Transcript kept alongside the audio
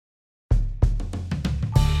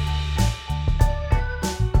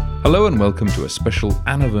Hello and welcome to a special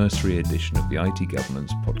anniversary edition of the IT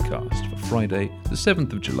Governance Podcast for Friday, the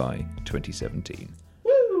 7th of July, 2017.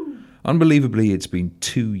 Woo! Unbelievably, it's been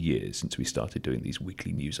 2 years since we started doing these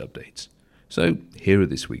weekly news updates. So, here are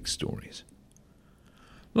this week's stories.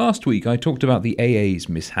 Last week, I talked about the AA's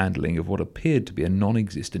mishandling of what appeared to be a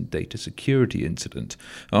non-existent data security incident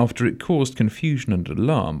after it caused confusion and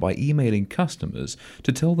alarm by emailing customers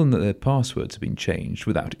to tell them that their passwords had been changed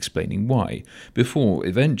without explaining why, before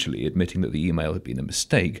eventually admitting that the email had been a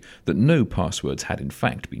mistake, that no passwords had in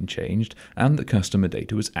fact been changed, and that customer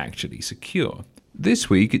data was actually secure. This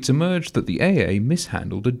week, it's emerged that the AA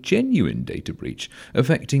mishandled a genuine data breach,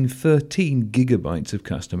 affecting 13 gigabytes of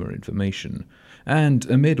customer information. And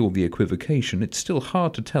amid all the equivocation, it's still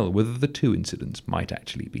hard to tell whether the two incidents might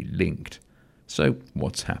actually be linked. So,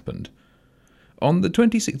 what's happened? On the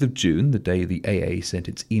 26th of June, the day the AA sent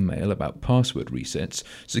its email about password resets,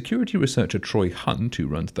 security researcher Troy Hunt, who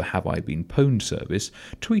runs the Have I Been Pwned service,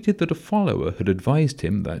 tweeted that a follower had advised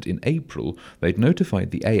him that in April they'd notified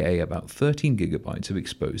the AA about 13 gigabytes of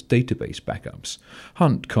exposed database backups.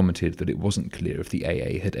 Hunt commented that it wasn't clear if the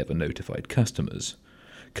AA had ever notified customers.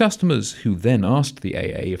 Customers who then asked the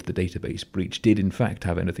AA if the database breach did in fact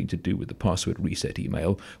have anything to do with the password reset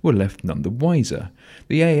email were left none the wiser.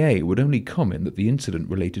 The AA would only comment that the incident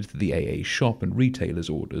related to the AA shop and retailers'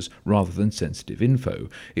 orders rather than sensitive info.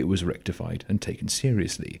 It was rectified and taken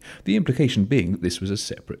seriously, the implication being that this was a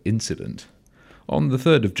separate incident. On the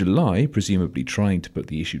 3rd of July, presumably trying to put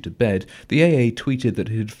the issue to bed, the AA tweeted that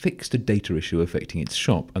it had fixed a data issue affecting its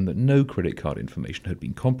shop and that no credit card information had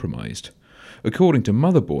been compromised. According to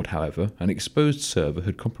Motherboard, however, an exposed server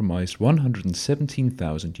had compromised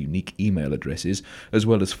 117,000 unique email addresses, as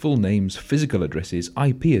well as full names, physical addresses,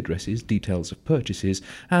 IP addresses, details of purchases,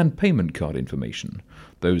 and payment card information.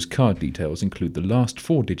 Those card details include the last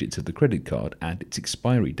 4 digits of the credit card and its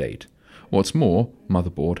expiry date. What's more,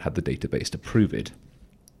 Motherboard had the database to prove it.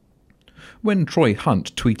 When Troy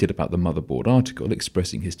Hunt tweeted about the Motherboard article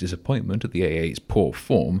expressing his disappointment at the AA's poor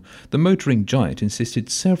form, the motoring giant insisted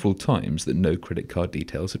several times that no credit card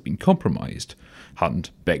details had been compromised. Hunt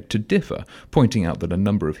begged to differ, pointing out that a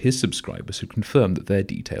number of his subscribers had confirmed that their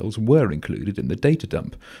details were included in the data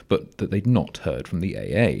dump, but that they'd not heard from the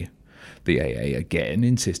AA. The AA again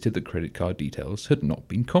insisted that credit card details had not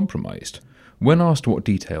been compromised. When asked what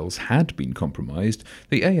details had been compromised,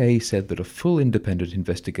 the AA said that a full independent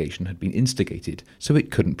investigation had been instigated, so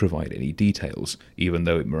it couldn't provide any details, even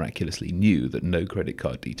though it miraculously knew that no credit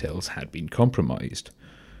card details had been compromised.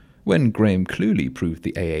 When Graham Cluley proved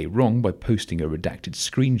the AA wrong by posting a redacted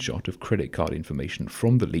screenshot of credit card information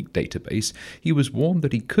from the leaked database, he was warned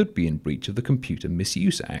that he could be in breach of the Computer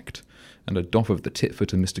Misuse Act, and a doff of the tit for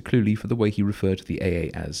to Mr. Cluley for the way he referred to the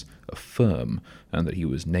AA as a firm, and that he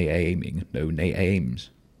was nay-aiming, no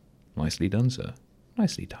nay-aims. Nicely done, sir.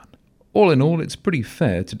 Nicely done. All in all, it's pretty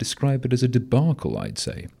fair to describe it as a debacle, I'd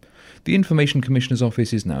say. The Information Commissioner's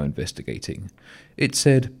Office is now investigating. It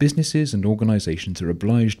said businesses and organisations are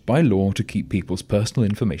obliged by law to keep people's personal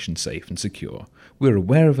information safe and secure. We're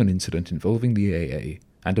aware of an incident involving the AA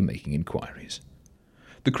and are making inquiries.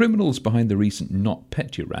 The criminals behind the recent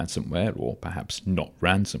NotPetya ransomware, or perhaps not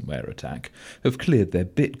ransomware attack, have cleared their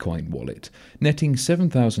Bitcoin wallet, netting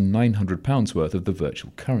 £7,900 worth of the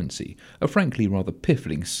virtual currency, a frankly rather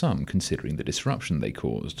piffling sum considering the disruption they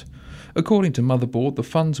caused. According to Motherboard, the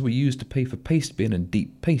funds were used to pay for Pastebin and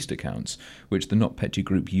Deep Paste accounts, which the NotPetya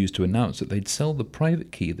group used to announce that they'd sell the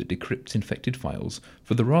private key that decrypts infected files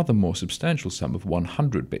for the rather more substantial sum of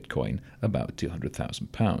 100 Bitcoin, about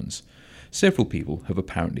 £200,000. Several people have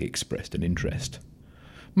apparently expressed an interest.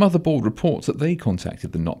 Motherboard reports that they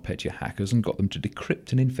contacted the NotPetya hackers and got them to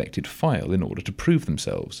decrypt an infected file in order to prove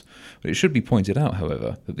themselves. It should be pointed out,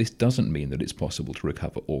 however, that this doesn't mean that it's possible to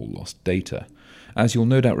recover all lost data. As you'll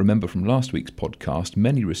no doubt remember from last week's podcast,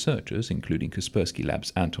 many researchers, including Kaspersky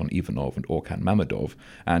Labs' Anton Ivanov and Orkan Mamedov,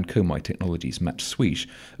 and Komai Technologies' Matt Swish,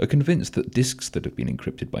 are convinced that disks that have been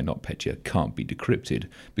encrypted by NotPetya can't be decrypted,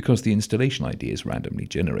 because the installation ID is randomly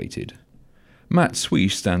generated. Matt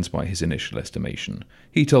Swish stands by his initial estimation.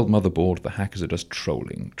 He told Motherboard the hackers are just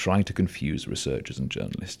trolling, trying to confuse researchers and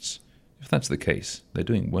journalists. If that's the case, they're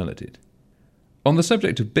doing well at it. On the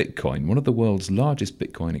subject of Bitcoin, one of the world's largest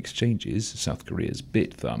Bitcoin exchanges, South Korea's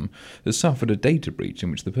Bithumb, has suffered a data breach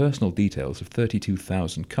in which the personal details of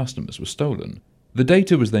 32,000 customers were stolen. The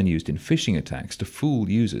data was then used in phishing attacks to fool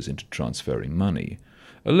users into transferring money.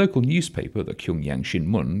 A local newspaper, the Kyungyang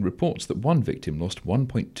Shinmun, reports that one victim lost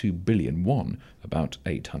 1.2 billion won, about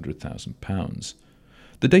 £800,000.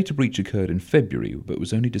 The data breach occurred in February, but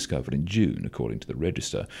was only discovered in June, according to the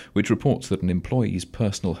Register, which reports that an employee's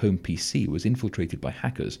personal home PC was infiltrated by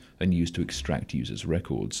hackers and used to extract users'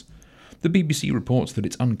 records. The BBC reports that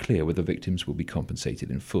it's unclear whether victims will be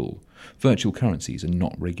compensated in full. Virtual currencies are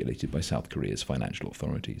not regulated by South Korea's financial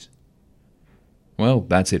authorities. Well,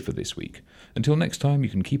 that's it for this week. Until next time,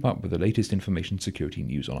 you can keep up with the latest information security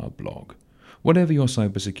news on our blog. Whatever your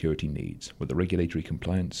cybersecurity needs, whether regulatory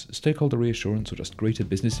compliance, stakeholder reassurance, or just greater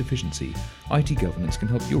business efficiency, IT Governance can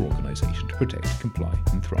help your organisation to protect, comply,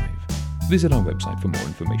 and thrive. Visit our website for more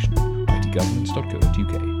information,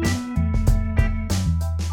 itgovernance.co.uk.